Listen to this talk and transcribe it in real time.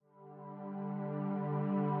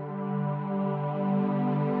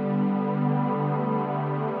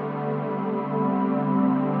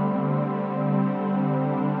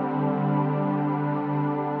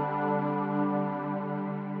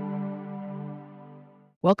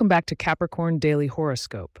Welcome back to Capricorn Daily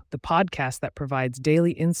Horoscope, the podcast that provides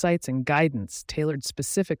daily insights and guidance tailored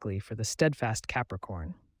specifically for the steadfast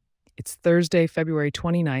Capricorn. It's Thursday, February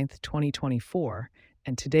 29th, 2024,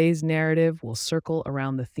 and today's narrative will circle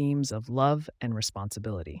around the themes of love and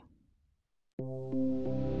responsibility.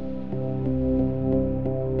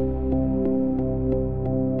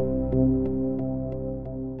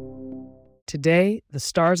 Today, the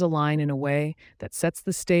stars align in a way that sets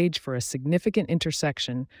the stage for a significant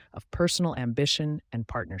intersection of personal ambition and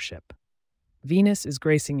partnership. Venus is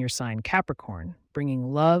gracing your sign Capricorn,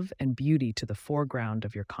 bringing love and beauty to the foreground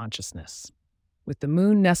of your consciousness. With the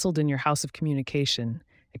moon nestled in your house of communication,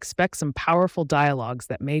 expect some powerful dialogues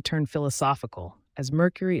that may turn philosophical, as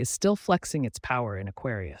Mercury is still flexing its power in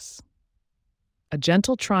Aquarius. A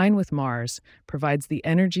gentle trine with Mars provides the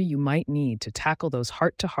energy you might need to tackle those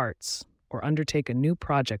heart-to-hearts or undertake a new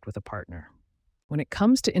project with a partner. When it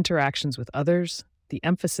comes to interactions with others, the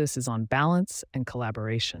emphasis is on balance and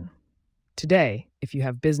collaboration. Today, if you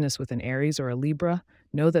have business with an Aries or a Libra,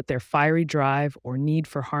 know that their fiery drive or need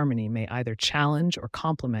for harmony may either challenge or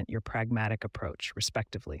complement your pragmatic approach,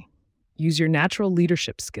 respectively. Use your natural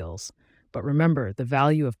leadership skills, but remember the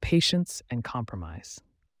value of patience and compromise.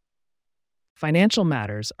 Financial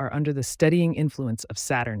matters are under the steadying influence of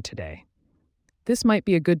Saturn today. This might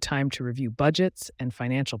be a good time to review budgets and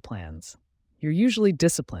financial plans. You're usually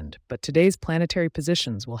disciplined, but today's planetary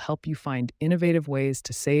positions will help you find innovative ways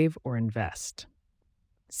to save or invest.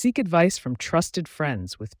 Seek advice from trusted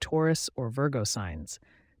friends with Taurus or Virgo signs.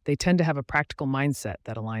 They tend to have a practical mindset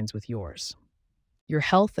that aligns with yours. Your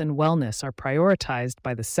health and wellness are prioritized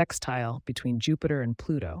by the sextile between Jupiter and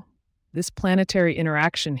Pluto. This planetary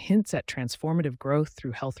interaction hints at transformative growth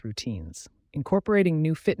through health routines. Incorporating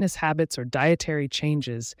new fitness habits or dietary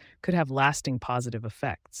changes could have lasting positive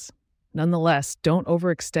effects. Nonetheless, don't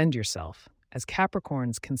overextend yourself, as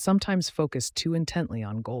Capricorns can sometimes focus too intently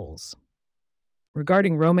on goals.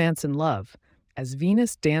 Regarding romance and love, as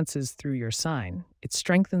Venus dances through your sign, it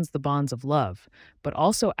strengthens the bonds of love, but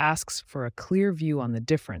also asks for a clear view on the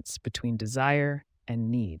difference between desire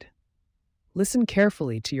and need. Listen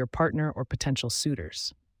carefully to your partner or potential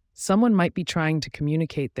suitors. Someone might be trying to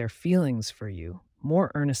communicate their feelings for you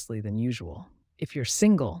more earnestly than usual. If you're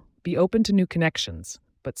single, be open to new connections,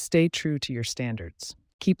 but stay true to your standards.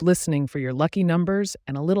 Keep listening for your lucky numbers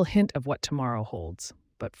and a little hint of what tomorrow holds.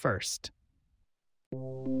 But first,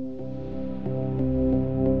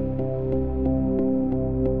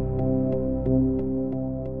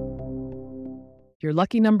 your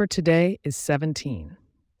lucky number today is 17.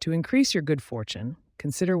 To increase your good fortune,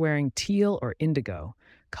 consider wearing teal or indigo,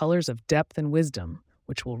 colors of depth and wisdom,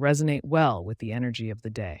 which will resonate well with the energy of the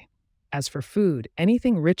day. As for food,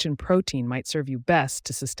 anything rich in protein might serve you best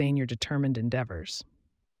to sustain your determined endeavors.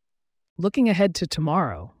 Looking ahead to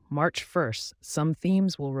tomorrow, March 1st, some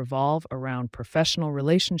themes will revolve around professional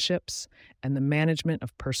relationships and the management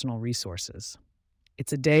of personal resources.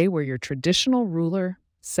 It's a day where your traditional ruler,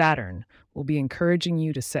 Saturn, will be encouraging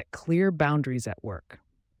you to set clear boundaries at work.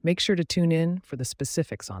 Make sure to tune in for the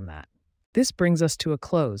specifics on that. This brings us to a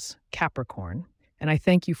close, Capricorn, and I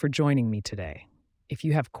thank you for joining me today. If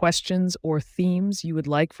you have questions or themes you would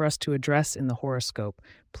like for us to address in the horoscope,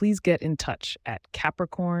 please get in touch at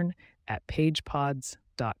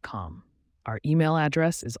capricorn@pagepods.com. Our email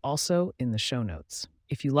address is also in the show notes.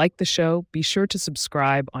 If you like the show, be sure to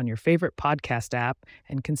subscribe on your favorite podcast app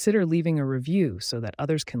and consider leaving a review so that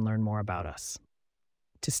others can learn more about us.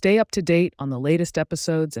 To stay up to date on the latest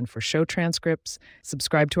episodes and for show transcripts,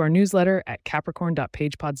 subscribe to our newsletter at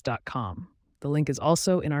capricorn.pagepods.com. The link is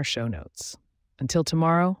also in our show notes. Until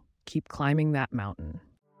tomorrow, keep climbing that mountain.